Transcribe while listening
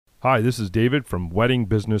Hi, this is David from Wedding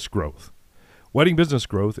Business Growth. Wedding Business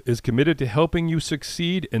Growth is committed to helping you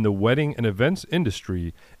succeed in the wedding and events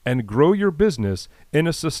industry and grow your business in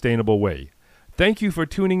a sustainable way. Thank you for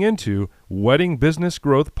tuning into Wedding Business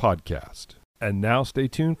Growth Podcast. And now stay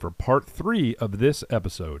tuned for part 3 of this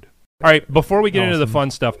episode. All right, before we get into the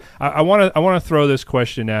fun stuff, I want to throw this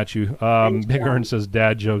question at you. Big Earn says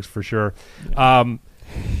dad jokes for sure.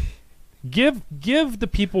 Give the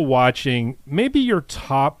people watching maybe your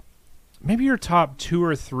top 2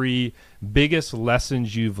 or 3 biggest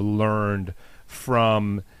lessons you've learned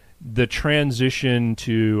from the transition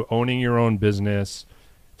to owning your own business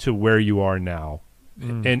to where you are now.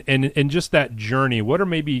 And just that journey. What are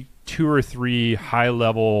maybe 2 or 3 high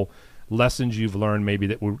level lessons you've learned maybe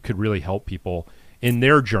that could really help people in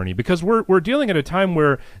their journey? Because we're dealing at a time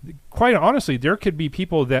where, quite honestly, there could be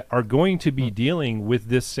people that are going to be dealing with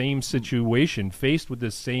this same situation, faced with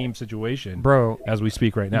this same situation, bro, as we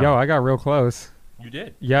speak right now. Yo, I got real close. You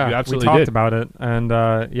did. Yeah, you absolutely we talked did. about it, and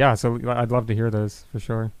so I'd love to hear those for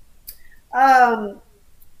sure.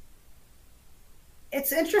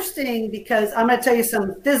 It's interesting because I'm going to tell you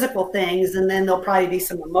some physical things, and then there'll probably be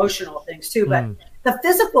some emotional things too. But the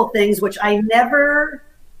physical things, which I never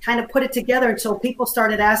kind of put it together until people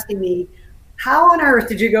started asking me, how on earth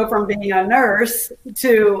did you go from being a nurse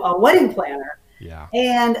to a wedding planner? Yeah.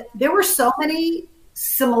 And there were so many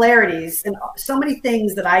similarities and so many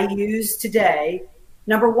things that I use today.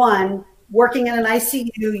 Number one, working in an ICU,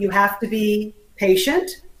 you have to be patient.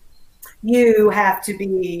 You have to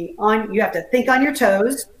be you have to think on your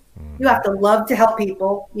toes. You have to love to help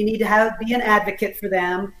people. You need to be an advocate for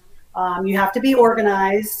them. You have to be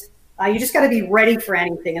organized. You just got to be ready for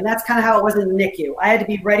anything. And that's kind of how it was in the NICU. I had to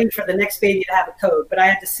be ready for the next baby to have a code, but I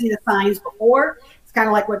had to see the signs before. It's kind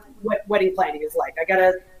of like what wedding planning is like. I got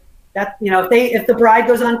to, if the bride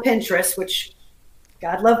goes on Pinterest, which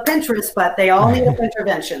God love Pinterest, but they all need a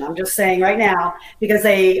intervention. I'm just saying right now, because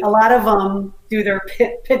a lot of them do their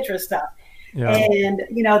Pinterest stuff. Yeah. And,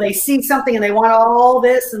 they see something and they want all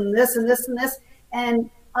this and this and this and this. And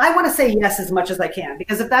I want to say yes as much as I can,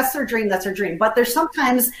 because if that's their dream, that's their dream. But there's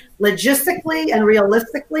sometimes logistically and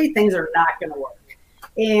realistically, things are not going to work.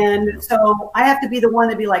 And so I have to be the one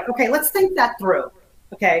to be like, okay, let's think that through.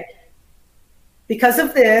 Okay. Because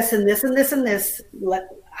of this and this and this and this,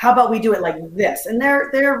 how about we do it like this? And they're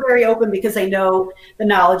very open because they know the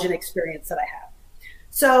knowledge and experience that I have.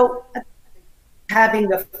 So having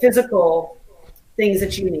the physical things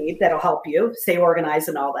that you need that'll help you stay organized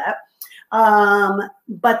and all that.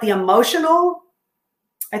 But the emotional,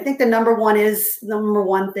 I think the number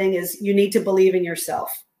one thing is you need to believe in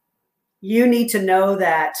yourself. You need to know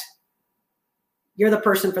that you're the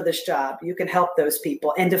person for this job. You can help those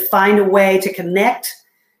people, and to find a way to connect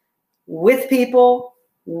with people,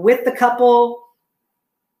 with the couple.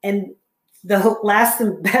 And the last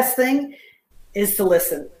and best thing is to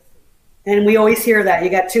listen. And we always hear that you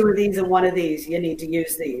got 2 of these and 1 of these. You need to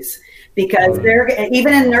use these, because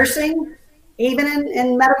even in nursing, even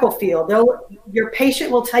in medical field, your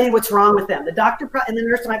patient will tell you what's wrong with them. The doctor and the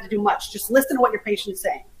nurse don't have to do much. Just listen to what your patient's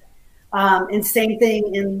saying. And same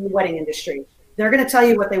thing in the wedding industry. They're going to tell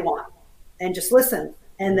you what they want, and just listen.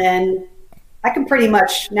 And then I can pretty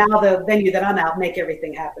much, now the venue that I'm at, make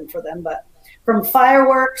everything happen for them. But from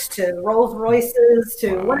fireworks to Rolls Royces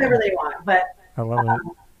to whatever they want. But I love it.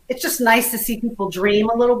 It's just nice to see people dream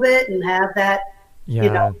a little bit and have that,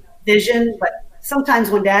 vision. But sometimes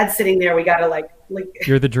when Dad's sitting there, we got to like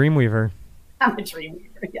you're the dream weaver. I'm a dream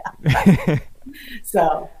weaver, yeah.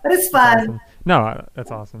 So, but it's fun. Awesome. No, that's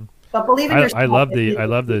awesome. But believe in yourself. I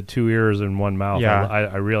love the 2 ears and 1 mouth. Yeah.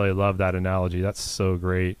 I really love that analogy. That's so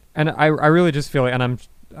great. And I really just feel like, and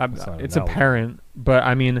it's apparent, but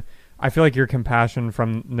I mean, I feel like your compassion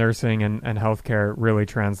from nursing and healthcare really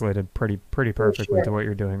translated pretty perfectly to what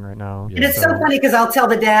you're doing right now. And it's so funny because I'll tell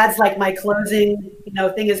the dads, like, my closing,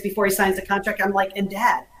 thing is before he signs the contract, I'm like, and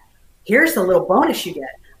Dad, here's the little bonus you get.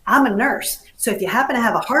 I'm a nurse. So if you happen to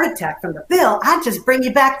have a heart attack from the bill, I just bring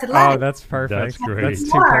you back to life. Oh, that's perfect. That's great. That's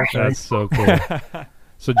too perfect. That's so cool.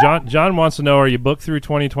 So John wants to know, are you booked through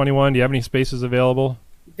 2021? Do you have any spaces available?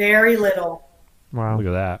 Very little. Wow. Look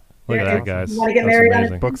at that. Look at that, guys. You want to get married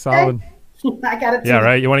on book solid. I got it. Yeah,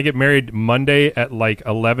 right. You want to get married Monday at like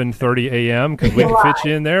 11:30 a.m. because we can fit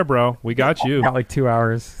you in there, bro. We got you. Got like 2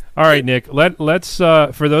 hours. All right, Nick. Let's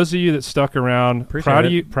for those of you that stuck around, proud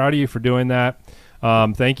of you for doing that.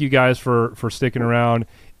 Thank you guys for sticking around.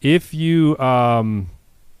 If you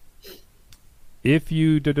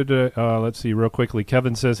let's see real quickly.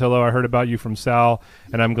 Kevin says, hello, I heard about you from Sal,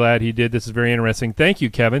 and I'm glad he did. This is very interesting. Thank you,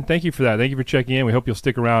 Kevin. Thank you for that. Thank you for checking in. We hope you'll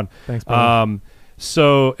stick around. Thanks, brother.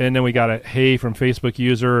 So, and then we got a hey from Facebook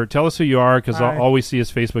user. Tell us who you are, because Hi. all we see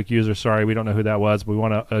is Facebook user. Sorry, we don't know who that was, but we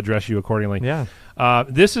want to address you accordingly. Yeah.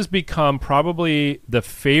 This has become probably the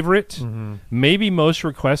favorite, maybe most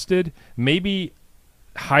requested, maybe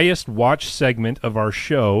highest watch segment of our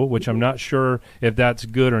show, which I'm not sure if that's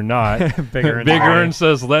good or not. Big Ern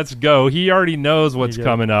says, let's go. He already knows what's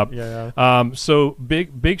coming up. Yeah. So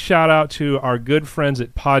big shout out to our good friends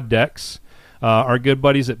at Poddex, our good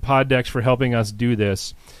buddies at Poddex, for helping us do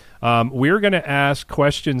this. We're going to ask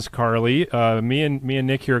questions, Carly. Me and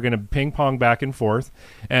Nick here are going to ping pong back and forth,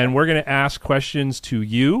 and we're going to ask questions to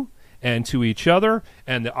you and to each other,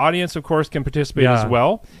 and the audience, of course, can participate as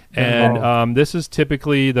well. And this is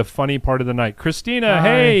typically the funny part of the night. Christina, Hi.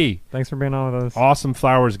 hey, Thanks for being on with us. awesome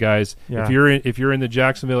flowers, guys. Yeah. If you're in the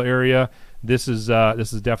Jacksonville area, this is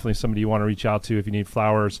definitely somebody you want to reach out to if you need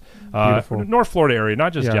flowers. Beautiful. North Florida area,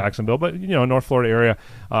 not just Yeah. Jacksonville, but North Florida area.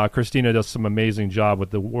 Christina does some amazing job with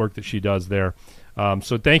the work that she does there.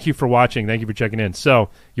 So thank you for watching. Thank you for checking in. So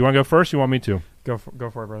you want to go first? You want me to? Go for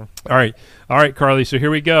it, brother. All right, Carly. So here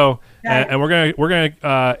we go, Okay. and we're gonna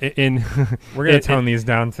We're gonna tone these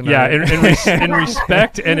down tonight. Yeah, in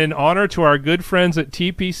respect and in honor to our good friends at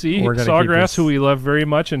TPC We're gonna keep Sawgrass, this- who we love very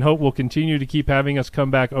much and hope will continue to keep having us come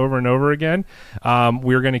back over and over again.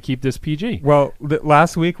 We're going to keep this PG. Well,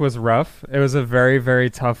 last week was rough. It was a very, very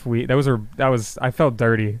tough week. That was. I felt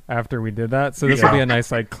dirty after we did that. So this will be a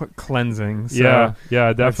nice cleansing. So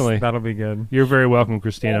yeah, definitely. that'll be good. You're very welcome,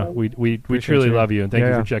 Christina. We truly you. love you, and thank you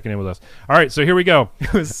Yeah. for checking in with us. All right, so here we go.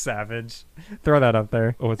 It was savage. Throw that up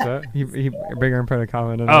there. Oh, what's that? He bigger and put a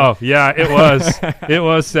comment in there. Oh, yeah, it was. It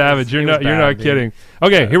was savage. You're It was not bad, dude. kidding.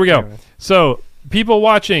 Okay, here we go. Anyway. So, people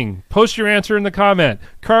watching, post your answer in the comment.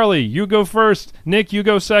 Carly, you go first. Nick, you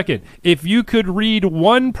go second. If you could read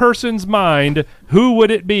one person's mind, who would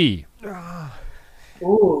it be?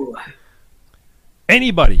 Ooh,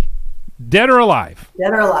 Anybody, dead or alive.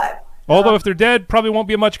 dead or alive. Although if they're dead, probably won't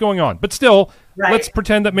be much going on. But still, Right. let's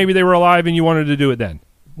pretend that maybe they were alive and you wanted to do it then.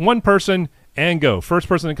 One person and go. First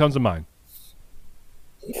person that comes to mind.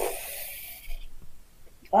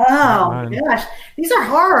 Oh Mine. my gosh, these are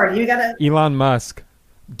hard. You gotta. Elon Musk.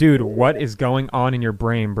 Dude, what is going on in your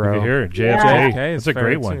brain, bro? You hear JFK. Yeah. JFK is That's a fair,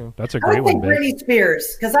 great one. too. That's a I great would one, think babe. Britney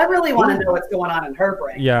Spears because I really want to know what's going on in her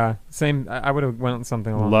brain. Yeah, same. I would have went with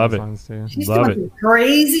something along Love those it. lines too. She's Love doing it. some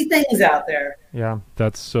crazy things out there. Yeah,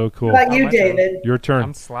 That's so cool. What about you, my turn. David? Your turn.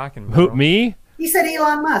 I'm slacking. Who, Bro. me? He said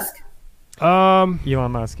Elon Musk.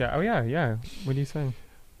 Elon Musk. Yeah. Oh yeah. What do you say?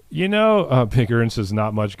 Big Ernst is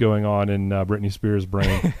not much going on in Britney Spears'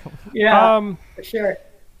 brain. Yeah, for sure.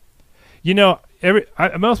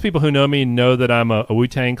 Most people who know me know that I'm a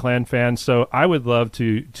Wu-Tang Clan fan, so I would love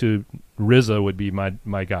to RZA would be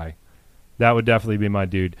my guy. That would definitely be my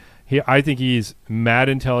dude. I think he's mad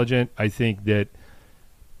intelligent. I think that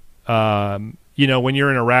when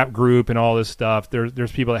you're in a rap group and all this stuff,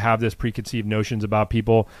 there's people that have this preconceived notions about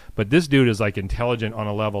people, but this dude is like intelligent on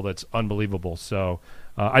a level that's unbelievable. So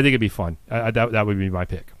I think it'd be fun. That would be my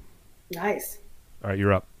pick. Nice. All right,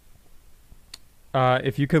 you're up.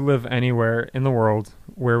 If you could live anywhere in the world,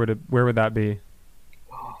 where would that be?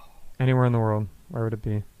 Anywhere in the world, where would it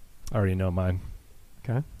be? I already know mine.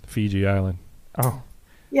 Okay. Fiji Island. Oh,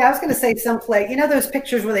 Yeah, I was going to say someplace. You know those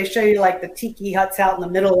pictures where they show you like the tiki huts out in the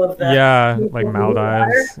middle of the yeah, middle like of the water?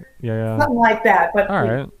 Maldives. Yeah. Something like that. But All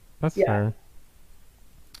right, that's Yeah. fair.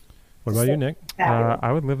 What about you, Nick? fabulous.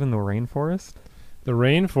 I would live in the rainforest The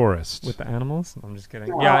rainforest. with the animals. I'm just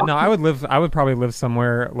kidding. Aw. Yeah, no, I would probably live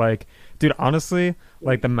somewhere like, dude, honestly,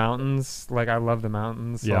 like the mountains. Like I love the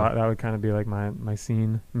mountains. So Yeah. that would kind of be like my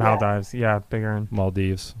scene. Maldives. Yeah, big Aaron.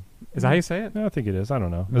 Maldives. Is that how you say it? I think it is. I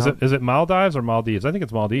don't know. Mal- Is it Maldives or Maldives? I think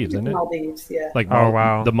it's Maldives, isn't it? Maldives, yeah. Like Oh,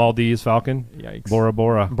 wow. the Maldives Falcon. Yikes. Bora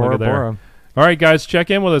Bora. Look Bora at there. Bora. All right, guys, check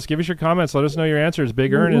in with us. Give us your comments. Let us know your answers.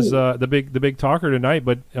 Big Ern is the big talker tonight,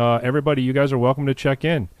 but everybody, you guys are welcome to check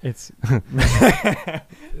in. It's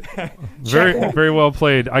Very well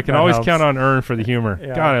played. I can That always helps. count on Ern for the humor.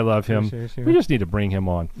 Yeah. God, I love him. Appreciate you. We just need to bring him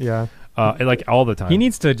on, yeah. like all the time. He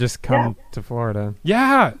needs to just come to Florida.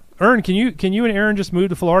 Yeah, Ern, can you and Aaron just move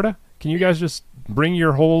to Florida? Can you guys just bring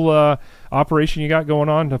your whole operation you got going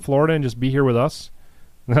on to Florida and just be here with us?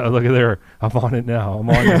 Look at there. I'm on it now. I'm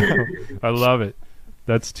on it. I love it.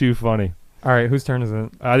 That's too funny. All right, whose turn is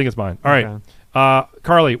it? I think it's mine. All right. Okay.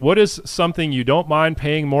 Carly, what is something you don't mind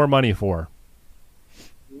paying more money for?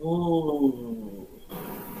 Ooh.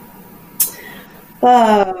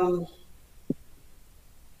 That's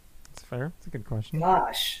fair. That's a good question.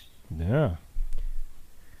 Gosh, Yeah.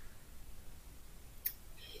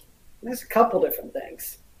 there's a couple different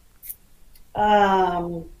things.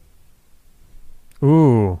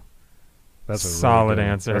 Ooh. That's a solid really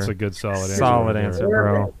good, answer. That's a good solid answer. Solid right answer,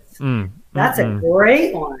 there. bro. That's a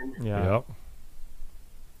great one. Yeah. Yep.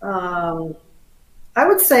 I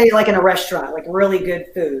would say like in a restaurant, like really good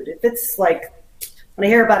food. If it's like when I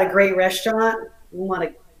hear about a great restaurant, I want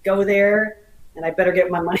to go there, and I better get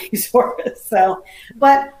my money's worth. So,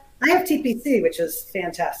 but I have TPC, which is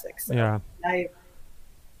fantastic. So Yeah.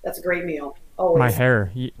 that's a great meal. Always. My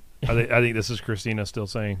hair. I think this is Christina still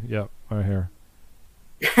saying, "Yep, my hair."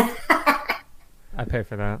 I pay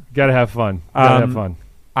for that. Gotta have fun. Gotta have fun.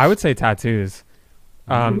 I would say tattoos.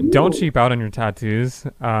 Don't cheap out on your tattoos.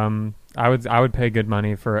 I would pay good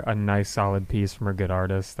money for a nice solid piece from a good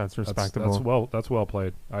artist. That's respectable. That's well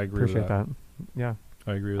played. I agree Appreciate with that. Yeah.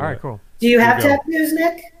 I agree with All that. right, cool. Do you have There you tattoos,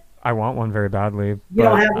 Nick? I want one very badly. You but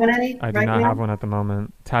don't have one any? I do right not now? have one at the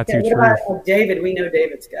moment. Tattoo Okay, what truth. about David? We know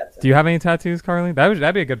David's got some. Do you have any tattoos, Carly?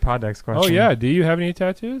 That'd be a good Poddex question. Oh yeah. Do you have any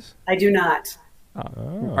tattoos? I do not.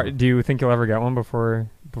 Do you think you'll ever get one before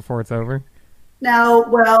it's over? No,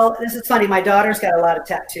 well, this is funny. My daughter's got a lot of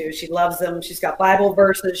tattoos. She loves them. She's got Bible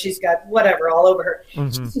verses. She's got whatever all over her.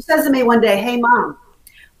 Mm-hmm. She says to me one day, "Hey, Mom,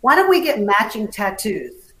 why don't we get matching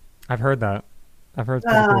tattoos I've heard that. I've heard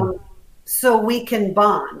it's pretty cool. so we can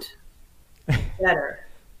bond better?"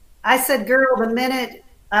 I said, "Girl, the minute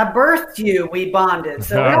I birthed you, we bonded.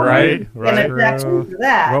 So we don't Right, need right. a tattoo for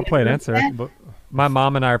that." Well played answer. But, My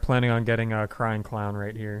mom and I are planning on getting a crying clown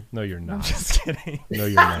right here. no, you're not. Just kidding. No,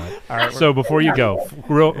 you're not. All right. So before you go,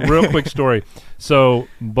 real quick story. So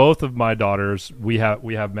both of my daughters, we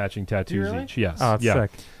have matching tattoos Really? each. Yes. Oh, that's yeah.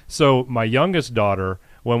 sick. So my youngest daughter,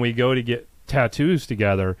 when we go to get tattoos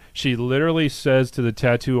together, she literally says to the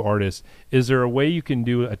tattoo artist, "Is there a way you can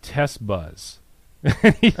do a test buzz?"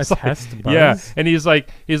 And he's A like, test buzz? Yeah, and he's like,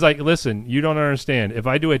 "Listen, you don't understand. If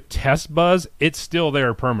I do a test buzz, it's still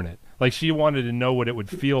there permanent." Like she wanted to know what it would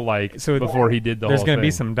feel like before he did the whole There's thing. going to be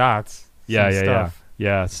some dots. Yeah.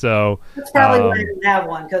 So That's probably why I didn't have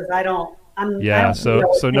one because I don't. yeah. So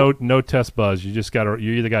no test buzz. You just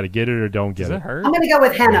you either got to get it or don't get Does it. it hurt? I'm going to go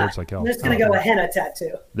with henna. hurts like hell. I'm just going to go with henna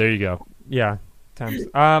tattoo. There you go. Yeah. Temps.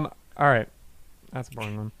 All right. That's a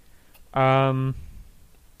boring one.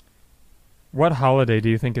 What holiday do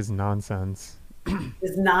you think is nonsense?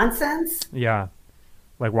 Is nonsense? Yeah.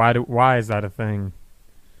 Like why is that a thing?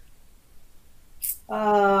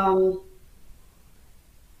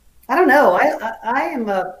 I don't know. I am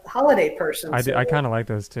a holiday person. I so- kind of like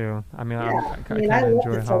those too. I mean, Yeah. I I mean, kind I of love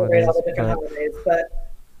enjoy to celebrate holidays. all the different But, holidays,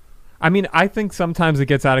 but I mean, I think sometimes it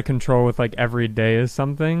gets out of control with like every day is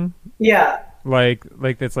something. yeah. Like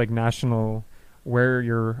it's like national wear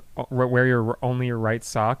your only your right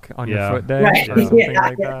sock on your Yeah. foot day Right. or something Yeah,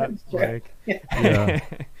 like yeah, that. that's true. Like, Yeah.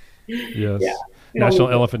 Yes. Yeah. National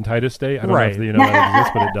Elephantitis Day. I don't know Right. if you know that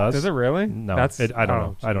exists, but it does. does it really? No, That's I don't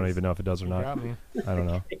know. I don't jeez. even know if it does or You not. got me. I don't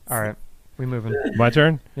know. All right, we moving. My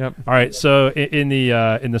turn. Yep. All right. So in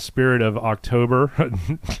the spirit of October,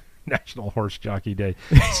 National Horse Jockey Day.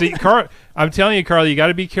 See, I'm telling you, Carly, you got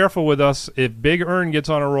to be careful with us. If Big Earn gets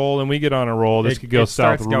on a roll and we get on a roll, this could go it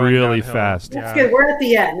south starts going really downhill. fast. That's Yeah. good. We're at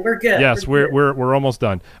the end. We're good. Yes, We're good. we're almost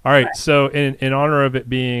done. All right. So in honor of it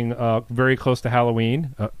being very close to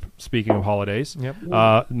Halloween, speaking of holidays,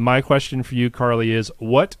 Yep. my question for you, Carly, is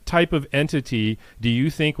what type of entity do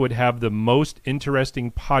you think would have the most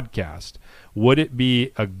interesting podcast? Would it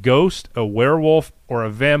be a ghost, a werewolf, or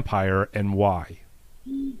a vampire, and why?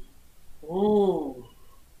 Ooh.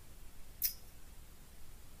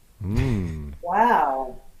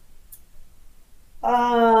 Wow.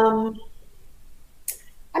 I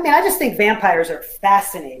mean, I just think vampires are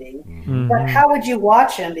fascinating. Mm-hmm. But how would you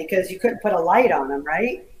watch them? Because you couldn't put a light on them,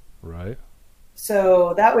 right? Right.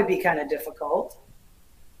 So that would be kind of difficult.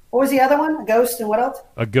 What was the other one? A ghost and what else?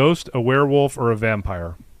 A ghost, a werewolf, or a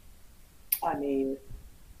vampire? I mean,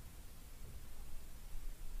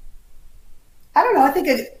 I don't know. I think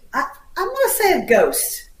I'm going to say a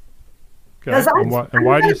ghost. Okay. 'Cause And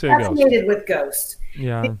why do you say a ghost? fascinated with ghosts.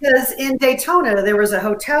 Yeah. Because in Daytona, there was a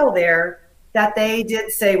hotel there that they did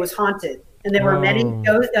say was haunted. And there were many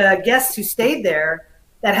guests who stayed there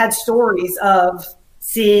that had stories of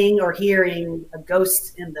seeing or hearing a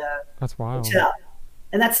ghost in the That's wild. hotel.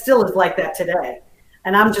 And that still is like that today.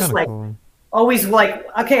 And I'm That's just kinda like, cool. always like,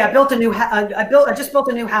 okay, I just built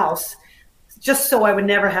a new house just so I would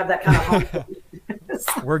never have that kind of haunting.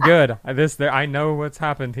 We're good. I know what's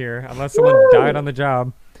happened here. Unless someone died on the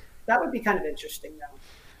job. That would be kind of interesting,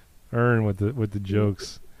 though. Earn with the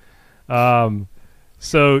jokes.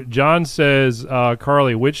 So John says,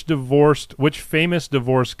 Carly, which famous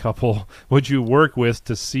divorced couple would you work with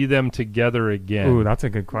to see them together again? Ooh, that's a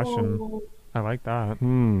good question. I like that.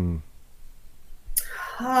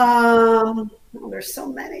 There's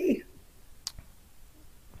so many.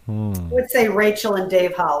 I would say Rachel and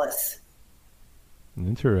Dave Hollis.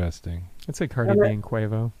 Interesting. I'd say Cardi B and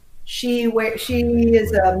Quavo. She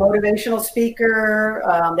is a motivational speaker.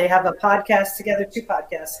 They have a podcast together, 2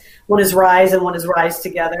 podcasts. One is Rise and one is Rise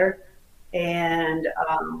Together. And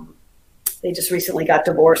they just recently got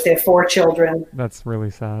divorced. They have 4 children. That's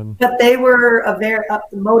really sad. But they were a very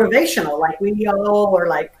motivational. Like we all were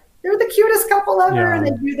like, they're the cutest couple ever. Yeah. And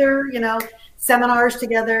they do their, seminars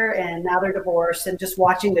together. And now they're divorced. And just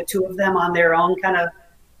watching the 2 of them on their own kind of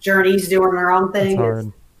journeys, doing their own thing. It's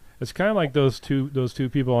hard. It's kind of like those two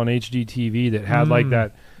people on HGTV that had like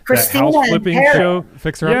that Christina house flipping and show.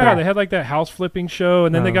 Fixer Yeah, Upper. they had like that house flipping show,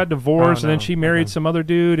 and then they got divorced, and then she married some other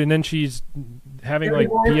dude, and then she's having like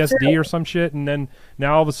PSD or some shit, and then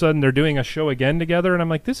now all of a sudden they're doing a show again together, and I'm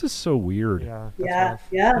like, this is so weird. Yeah.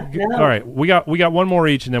 No. All right, we got one more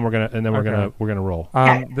each, and then we're gonna roll.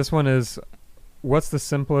 This one is, what's the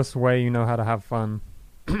simplest way you know how to have fun?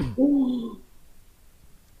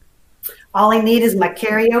 All I need is my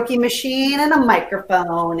karaoke machine and a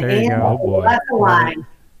microphone. There you and go. Oh, boy. that's the line.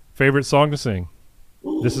 Favorite song to sing?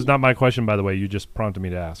 This is not my question, by the way. You just prompted me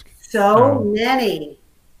to ask. So many.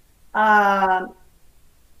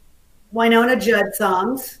 Winona Judd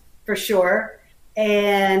songs, for sure.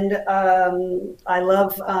 And I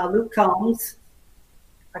love Luke Combs.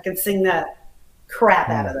 I can sing the crap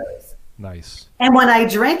out of those. Nice. And when I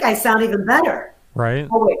drink, I sound even better. Right?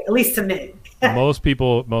 Oh, wait, at least to me. most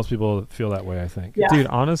people feel that way, I think. Yeah. Dude,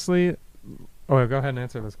 honestly, go ahead and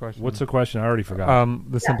answer this question. What's the question? I already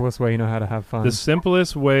forgot. The simplest way you know how to have fun. The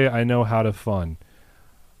simplest way I know how to fun.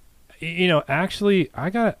 Actually,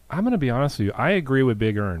 I'm going to be honest with you. I agree with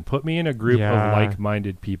Big Earn. Put me in a group of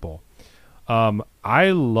like-minded people.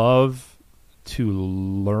 I love to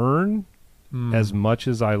learn as much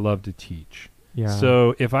as I love to teach. Yeah.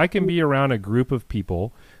 So if I can be around a group of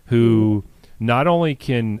people who not only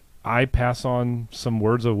can I pass on some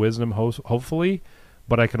words of wisdom, hopefully,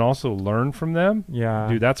 but I can also learn from them. Yeah.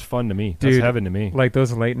 Dude, that's fun to me. That's heaven to me. Like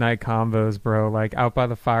those late night combos, bro, like out by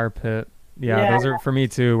the fire pit. Yeah, those are for me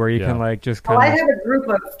too, where you can like just kind of. I have a group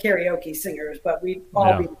of karaoke singers, but we'd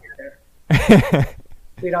all be together.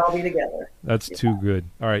 We'd all be together. That's too good.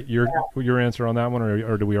 All right, your answer on that one,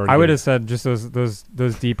 or do we already? I would have said just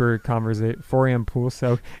those deeper conversation. 4 a.m. pool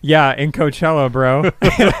soak. Yeah, in Coachella, bro.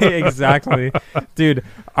 Exactly, dude.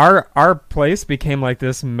 Our place became like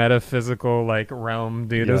this metaphysical like realm,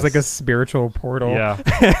 dude. It was like a spiritual portal. Yeah,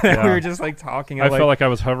 we were just like talking. I felt like I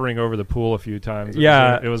was hovering over the pool a few times.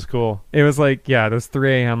 It was cool. It was like those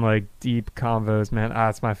 3 a.m. like deep convos, man.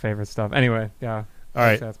 It's my favorite stuff. Anyway, yeah. All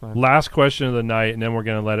right, last question of the night, and then we're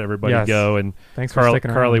going to let everybody go. And thanks for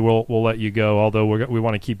sticking Carly, around. we'll let you go, although we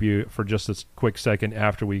want to keep you for just a quick second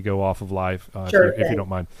after we go off of live, if you don't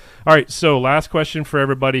mind. All right, so last question for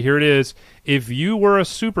everybody. Here it is. If you were a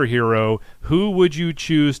superhero, who would you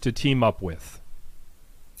choose to team up with?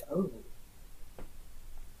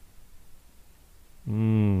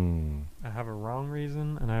 I have a wrong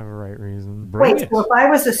reason, and I have a right reason. Wait, so if I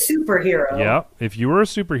was a superhero... Yeah, if you were a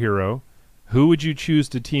superhero... Who would you choose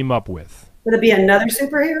to team up with? Would it be another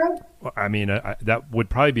superhero? Well, I mean, that would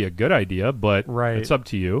probably be a good idea, but it's up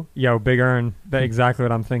to you. Yo, Big Earn, that's exactly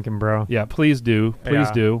what I'm thinking, bro. Yeah, please do.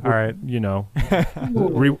 Please do. All right.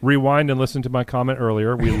 Rewind and listen to my comment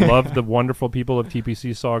earlier. We love the wonderful people of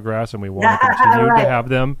TPC Sawgrass, and we want to continue to have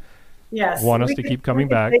them. Yes. Want us to keep coming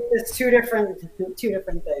back. It's two different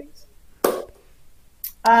things.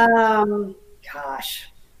 Gosh.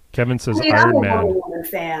 Kevin says I'm Iron a Man. Wonder Woman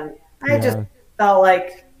fan. I just felt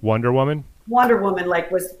like Wonder Woman. I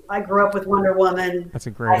grew up with Wonder Woman. That's a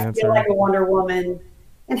great answer. I feel like a Wonder Woman.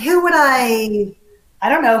 And who would I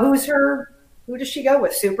don't know. Who does she go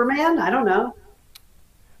with? Superman? I don't know.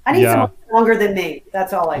 I need someone stronger than me.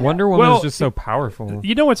 That's all I know. Wonder Woman is just so powerful.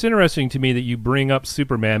 You know what's interesting to me that you bring up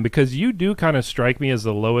Superman, because you do kind of strike me as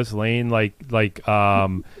the Lois Lane, like we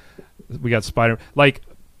got Spider, like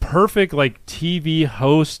perfect like TV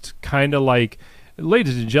host, kind of like.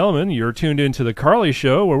 Ladies and gentlemen, you're tuned into the Carly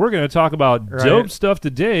Show, where we're going to talk about dope stuff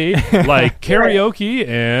today, like karaoke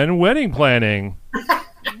and wedding planning.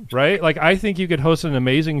 Right? Like, I think you could host an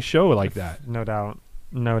amazing show like that. No doubt.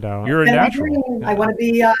 You're a natural. I want to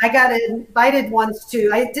be. I got invited once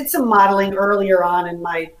to. I did some modeling earlier on in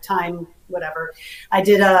my time. Whatever. I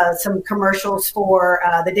did some commercials for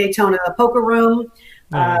the Daytona Poker Room.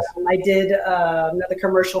 Nice. I did another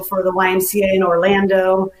commercial for the YMCA in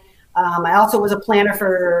Orlando. I also was a planner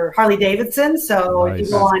for Harley Davidson. So if you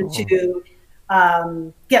go on to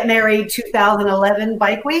Get Married 2011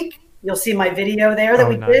 Bike Week, you'll see my video there that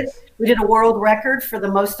we did. We did a world record for the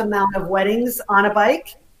most amount of weddings on a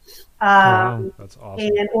bike. Wow. That's awesome.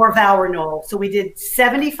 and or vow renewal. So we did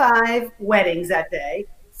 75 weddings that day.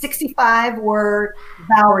 65 were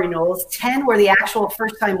vow renewals. 10 were the actual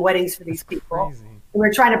first-time weddings for these people. Crazy. We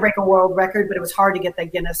were trying to break a world record, but it was hard to get the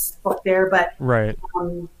Guinness book there. But Right.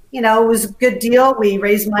 you know, it was a good deal. We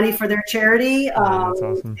raised money for their charity, that's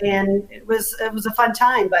awesome. and it was a fun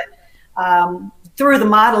time. But through the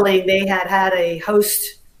modeling, they had a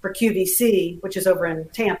host for QVC, which is over in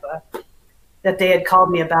Tampa, that they had called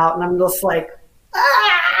me about, and I'm just like,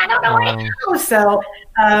 I don't know where to go. So,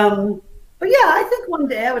 but yeah, I think one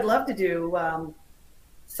day I would love to do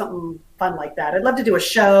something fun like that. I'd love to do a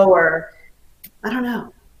show, or I don't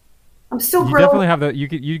know. I'm still You growing. definitely have the.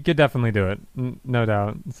 You could definitely do it, no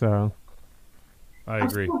doubt. So I I'm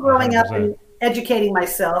agree. still growing up 100%. and educating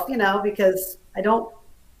myself, you know, because I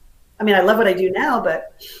love what I do now,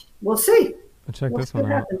 but we'll see. check We'll this see what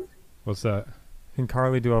one out. happens. What's that? Can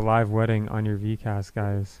Carly do a live wedding on your VCast,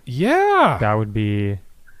 guys? Yeah. That would be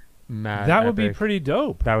mad. That would be epic. pretty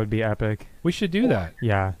dope. That would be epic. We should do that.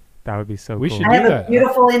 Yeah, that would be so We cool. should I have do a that.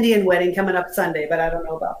 beautiful Indian wedding coming up Sunday, but I don't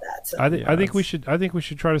know about that. So. I think Yeah, we that's- should. I think we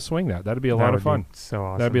should try to swing that. That'd be a That lot would of fun. be so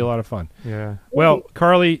awesome. That'd be a lot of fun. Yeah. Well,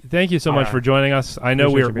 Carly, thank you so much Yeah. for joining us. I know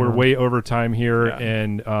Appreciate we're you being on. way over time here, Yeah.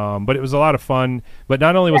 and but it was a lot of fun. But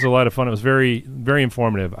not only was it a lot of fun, it was very, very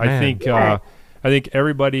informative. I Man. think I think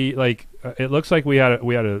everybody it looks like we had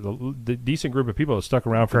a decent group of people that stuck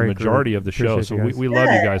around for the Great group. majority of the show. Appreciate So you we, guys. we love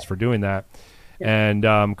you Good. guys for doing that. And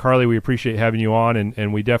Carly, we appreciate having you on,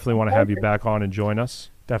 and we definitely want to have you back on and join us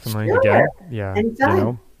Definitely. Sure. again. Yeah. Anytime. You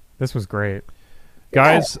know, This was great.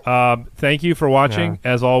 guys, thank you for watching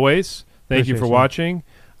as always. Thank you for Appreciate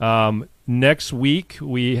watching. Next week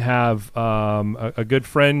we have a good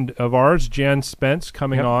friend of ours, Jan Spence,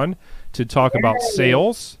 coming Yep. on to talk about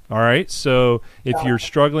sales. All right, so if you're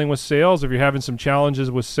struggling with sales, if you're having some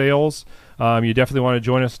challenges with sales, you definitely want to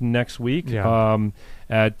join us next week Yeah.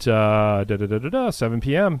 at 7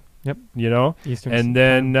 p.m. Yep. You know, Eastern. and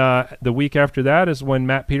then the week after that is when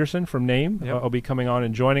Matt Peterson from Name Yep. will be coming on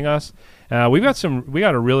and joining us. We got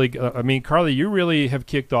a really, I mean, Carly, you really have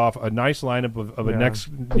kicked off a nice lineup of a Yeah. next,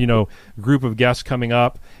 group of guests coming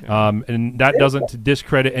up. And that doesn't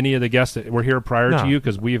discredit any of the guests that were here prior to No. you,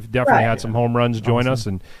 because we've definitely Right. had some home runs join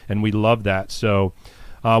Awesome. us, and we love that. So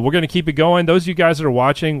we're going to keep it going. Those of you guys that are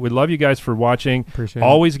watching, we love you guys for watching. Appreciate it.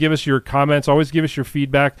 Always give us your comments. Always give us your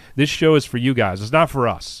feedback. This show is for you guys. It's not for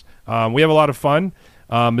us. We have a lot of fun.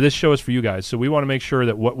 But this show is for you guys. So we want to make sure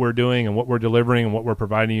that what we're doing and what we're delivering and what we're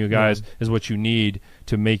providing you guys is what you need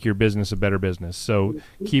to make your business a better business. So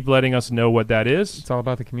keep letting us know what that is, It's all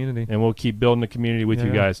about the community. and we'll keep building the community with you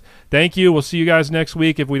Yeah. guys. Thank you. We'll see you guys next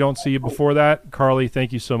week if we don't see you before that. Carly,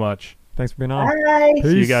 thank you so much. Thanks for being on. Bye. See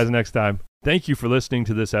you Peace. guys next time. Thank you for listening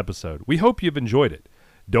to this episode. We hope you've enjoyed it.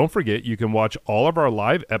 Don't forget you can watch all of our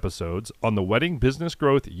live episodes on the Wedding Business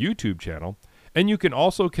Growth YouTube channel, and you can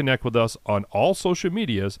also connect with us on all social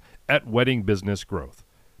medias at Wedding Business Growth.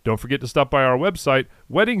 Don't forget to stop by our website,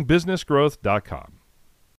 weddingbusinessgrowth.com.